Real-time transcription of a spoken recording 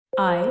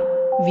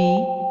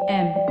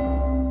IVM.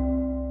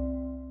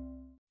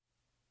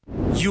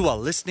 You are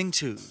listening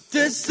to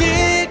The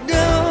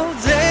Signal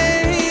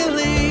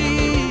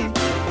Daily.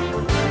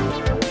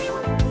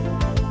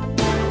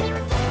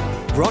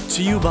 Brought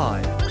to you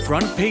by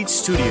Front Page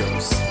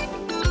Studios.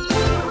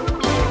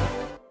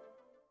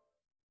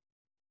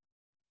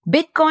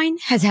 Bitcoin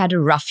has had a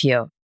rough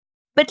year,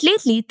 but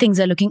lately things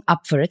are looking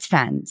up for its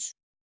fans.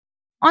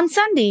 On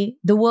Sunday,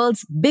 the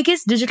world's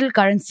biggest digital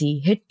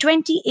currency hit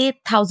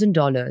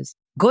 $28,000,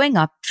 going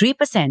up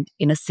 3%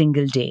 in a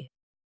single day.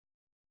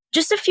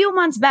 Just a few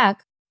months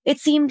back, it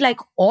seemed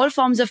like all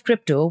forms of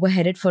crypto were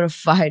headed for a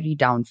fiery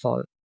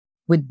downfall,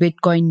 with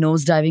Bitcoin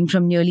nosediving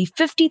from nearly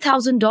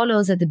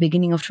 $50,000 at the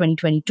beginning of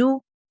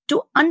 2022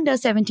 to under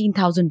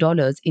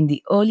 $17,000 in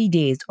the early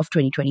days of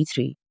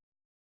 2023.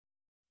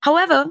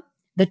 However,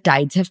 the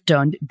tides have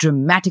turned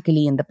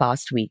dramatically in the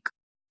past week,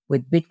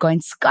 with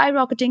Bitcoin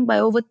skyrocketing by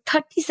over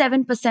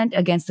 37%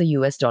 against the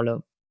US dollar.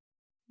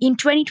 In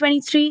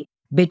 2023,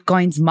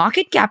 Bitcoin's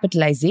market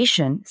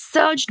capitalization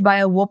surged by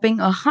a whopping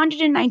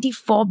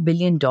 $194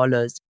 billion,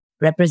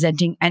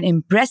 representing an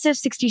impressive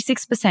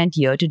 66%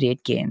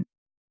 year-to-date gain.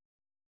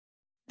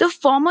 The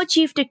former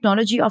chief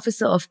technology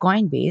officer of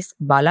Coinbase,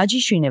 Balaji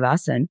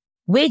Srinivasan,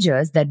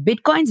 wagers that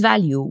Bitcoin's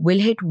value will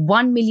hit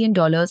 $1 million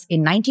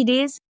in 90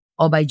 days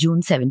or by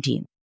June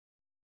 17.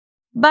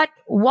 But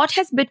what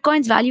has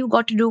Bitcoin's value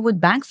got to do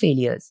with bank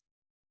failures?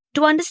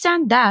 To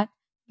understand that,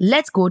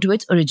 let's go to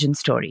its origin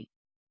story.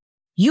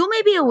 You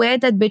may be aware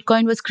that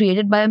Bitcoin was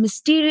created by a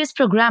mysterious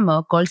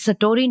programmer called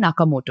Satoru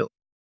Nakamoto.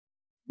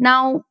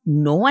 Now,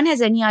 no one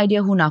has any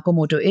idea who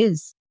Nakamoto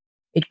is.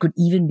 It could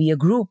even be a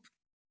group.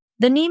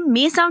 The name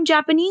may sound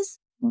Japanese,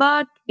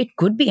 but it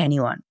could be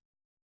anyone.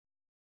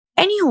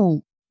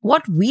 Anywho,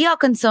 what we are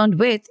concerned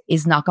with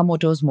is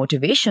Nakamoto's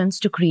motivations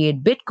to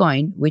create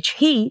Bitcoin, which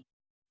he,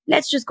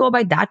 let's just go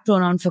by that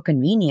pronoun for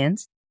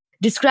convenience,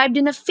 described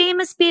in a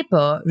famous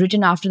paper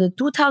written after the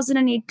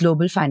 2008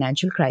 global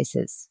financial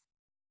crisis.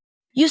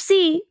 You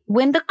see,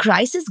 when the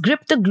crisis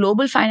gripped the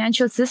global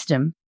financial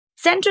system,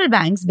 central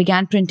banks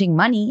began printing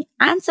money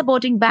and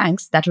supporting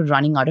banks that were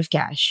running out of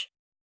cash.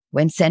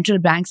 When central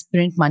banks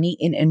print money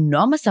in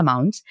enormous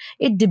amounts,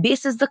 it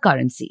debases the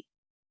currency.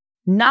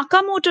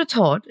 Nakamoto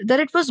thought that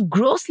it was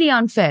grossly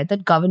unfair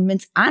that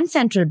governments and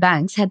central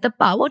banks had the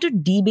power to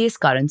debase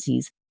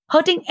currencies,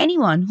 hurting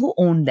anyone who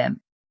owned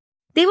them.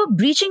 They were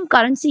breaching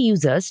currency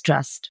users'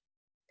 trust.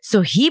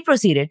 So he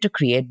proceeded to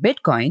create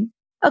Bitcoin,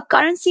 a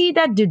currency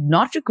that did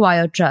not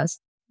require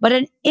trust, but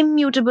an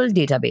immutable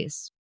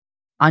database.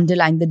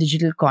 Underlying the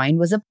digital coin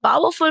was a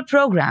powerful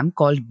program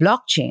called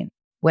blockchain,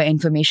 where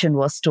information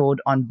was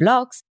stored on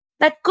blocks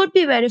that could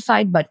be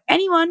verified by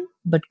anyone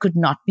but could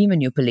not be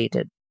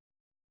manipulated.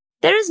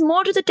 There is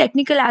more to the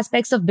technical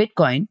aspects of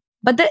Bitcoin,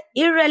 but the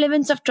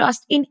irrelevance of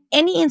trust in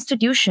any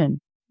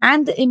institution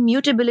and the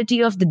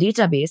immutability of the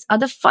database are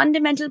the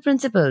fundamental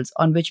principles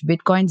on which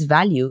Bitcoin's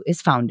value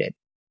is founded.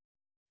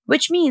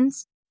 Which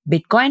means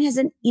Bitcoin has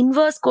an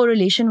inverse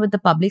correlation with the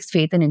public's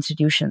faith in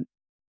institutions.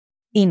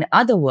 In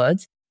other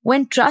words,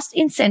 when trust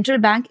in central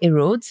bank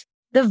erodes,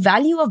 the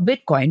value of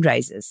Bitcoin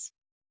rises.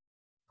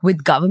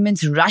 With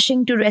governments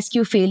rushing to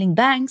rescue failing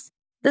banks,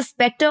 the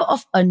specter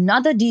of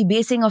another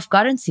debasing of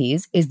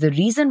currencies is the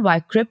reason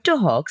why crypto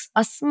hawks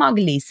are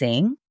smugly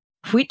saying,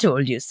 "We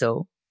told you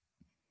so."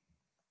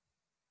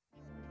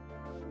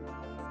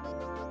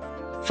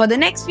 For the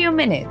next few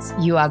minutes,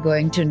 you are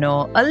going to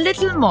know a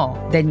little more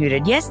than you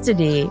did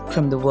yesterday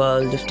from the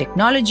world of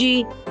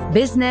technology,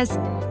 business,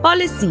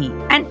 policy,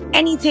 and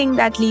anything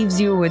that leaves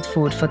you with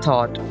food for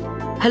thought.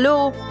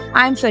 Hello,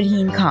 I'm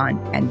Farheen Khan,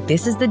 and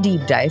this is the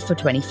Deep Dive for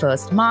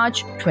 21st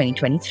March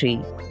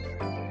 2023.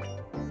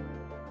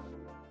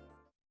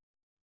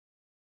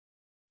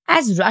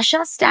 As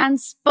Russia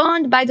stands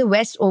spurned by the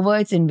West over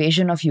its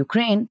invasion of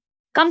Ukraine,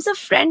 comes a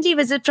friendly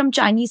visit from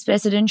Chinese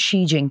President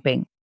Xi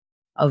Jinping.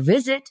 A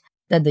visit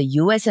that the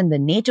US and the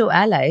NATO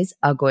allies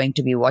are going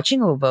to be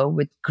watching over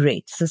with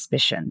great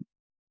suspicion.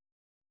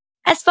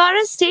 As far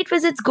as state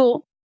visits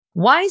go,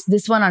 why is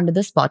this one under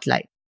the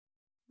spotlight?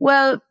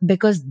 Well,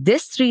 because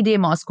this 3-day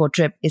Moscow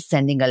trip is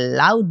sending a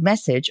loud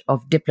message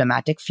of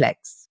diplomatic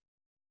flex.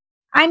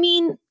 I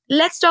mean,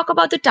 let's talk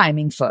about the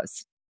timing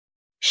first.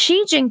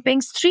 Xi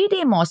Jinping's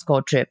 3-day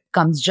Moscow trip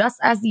comes just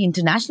as the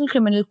International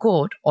Criminal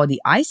Court, or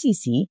the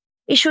ICC,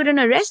 issued an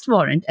arrest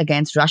warrant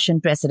against Russian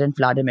President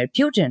Vladimir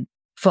Putin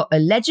for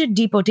alleged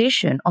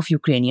deportation of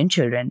Ukrainian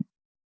children.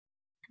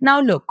 Now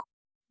look,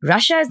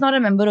 Russia is not a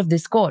member of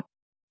this court.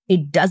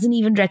 It doesn't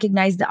even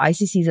recognize the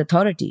ICC's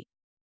authority.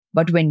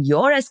 But when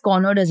you're as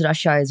cornered as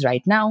Russia is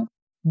right now,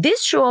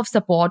 this show of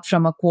support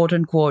from a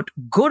quote-unquote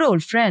good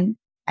old friend,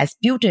 as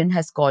Putin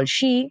has called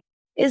Xi,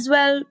 is,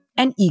 well,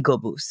 an ego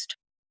boost.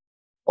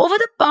 Over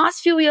the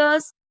past few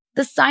years,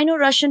 the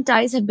Sino-Russian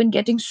ties have been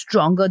getting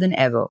stronger than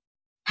ever.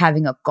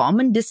 Having a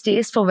common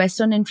distaste for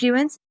Western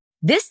influence,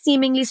 this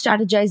seemingly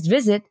strategized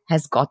visit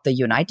has got the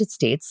United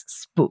States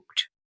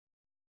spooked.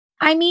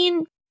 I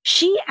mean,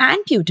 Xi and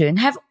Putin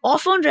have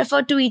often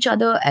referred to each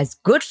other as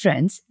good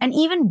friends and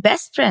even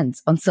best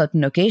friends on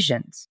certain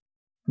occasions.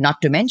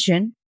 Not to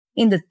mention,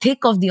 in the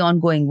thick of the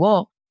ongoing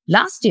war,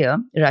 last year,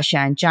 Russia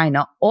and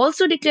China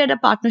also declared a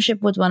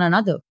partnership with one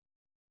another.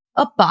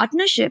 A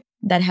partnership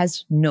that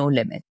has no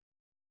limit.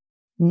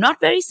 Not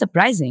very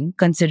surprising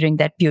considering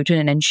that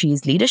Putin and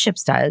Xi's leadership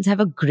styles have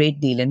a great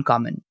deal in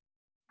common.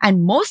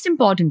 And most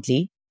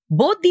importantly,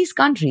 both these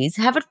countries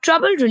have a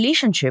troubled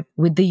relationship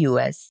with the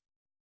US.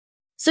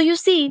 So you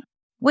see,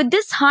 with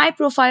this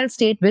high-profile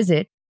state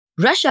visit,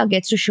 Russia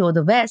gets to show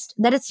the West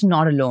that it's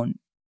not alone.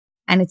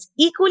 And it's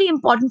equally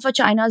important for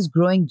China's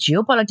growing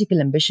geopolitical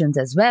ambitions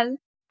as well,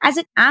 as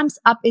it amps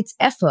up its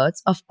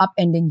efforts of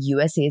upending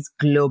USA's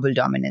global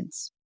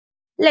dominance.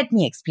 Let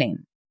me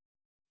explain.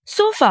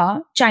 So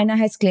far, China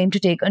has claimed to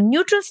take a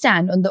neutral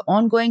stand on the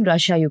ongoing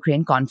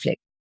Russia-Ukraine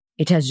conflict.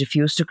 It has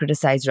refused to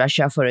criticize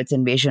Russia for its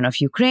invasion of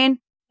Ukraine,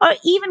 or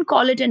even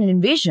call it an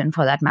invasion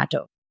for that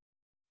matter.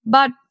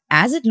 But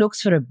as it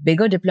looks for a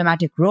bigger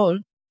diplomatic role,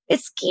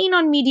 it's keen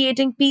on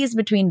mediating peace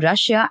between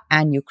Russia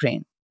and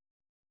Ukraine.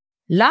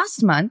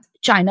 Last month,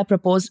 China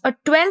proposed a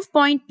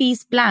 12-point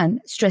peace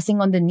plan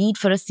stressing on the need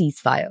for a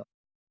ceasefire.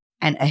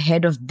 And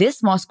ahead of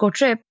this Moscow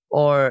trip,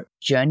 or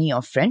journey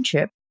of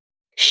friendship,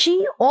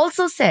 Xi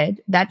also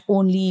said that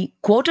only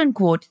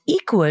quote-unquote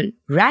equal,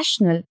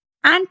 rational,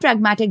 and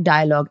pragmatic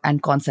dialogue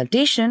and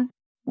consultation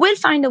will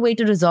find a way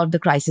to resolve the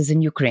crisis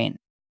in Ukraine.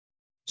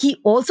 He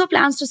also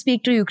plans to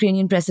speak to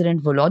Ukrainian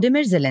President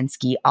Volodymyr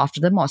Zelensky after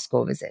the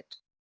Moscow visit.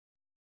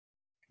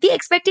 The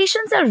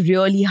expectations are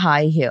really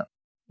high here,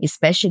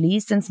 especially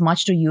since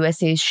much to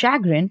USA's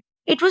chagrin,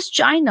 it was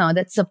China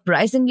that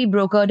surprisingly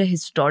brokered a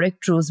historic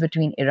truce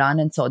between Iran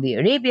and Saudi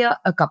Arabia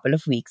a couple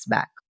of weeks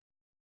back.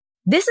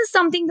 This is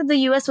something that the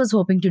US was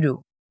hoping to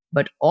do,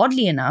 but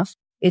oddly enough,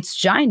 it's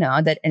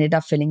China that ended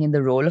up filling in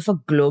the role of a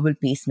global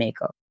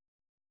peacemaker.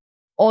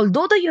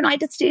 Although the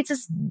United States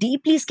is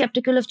deeply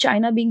skeptical of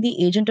China being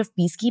the agent of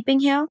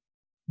peacekeeping here,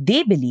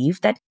 they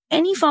believe that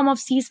any form of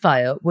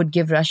ceasefire would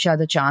give Russia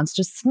the chance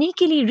to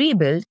sneakily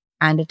rebuild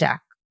and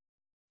attack.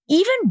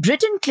 Even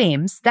Britain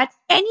claims that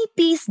any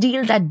peace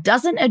deal that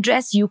doesn't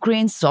address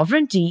Ukraine's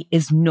sovereignty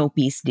is no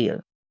peace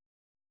deal.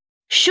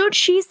 Should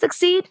Xi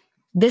succeed,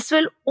 this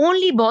will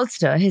only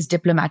bolster his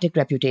diplomatic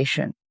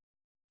reputation.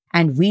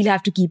 And we'll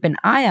have to keep an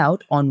eye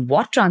out on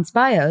what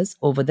transpires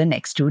over the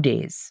next 2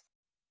 days.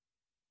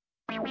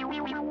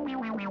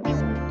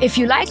 If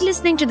you like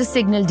listening to The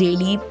Signal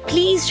Daily,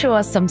 please show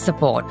us some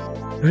support.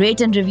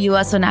 Rate and review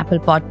us on Apple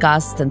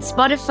Podcasts and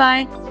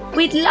Spotify.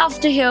 We'd love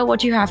to hear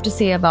what you have to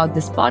say about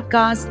this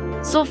podcast,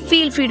 so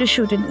feel free to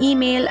shoot an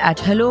email at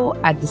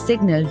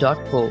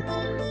hello@thesignal.co.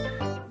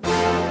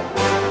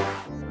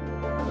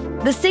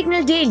 The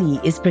Signal Daily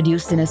is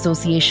produced in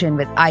association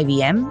with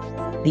IVM.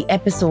 The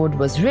episode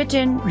was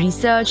written,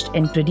 researched,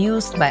 and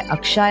produced by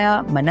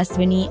Akshaya,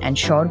 Manaswini, and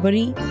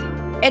Shorbari.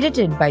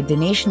 Edited by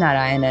Dinesh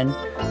Narayanan.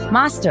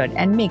 Mastered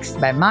and mixed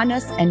by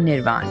Manas and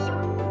Nirvan.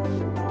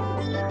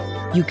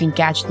 You can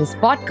catch this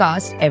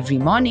podcast every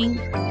morning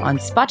on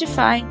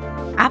Spotify,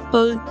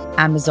 Apple,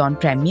 Amazon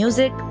Prime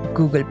Music,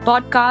 Google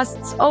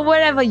Podcasts, or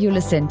wherever you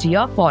listen to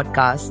your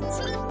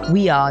podcasts.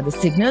 We are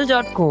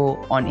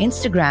thesignal.co on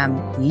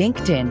Instagram,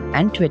 LinkedIn,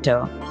 and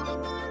Twitter.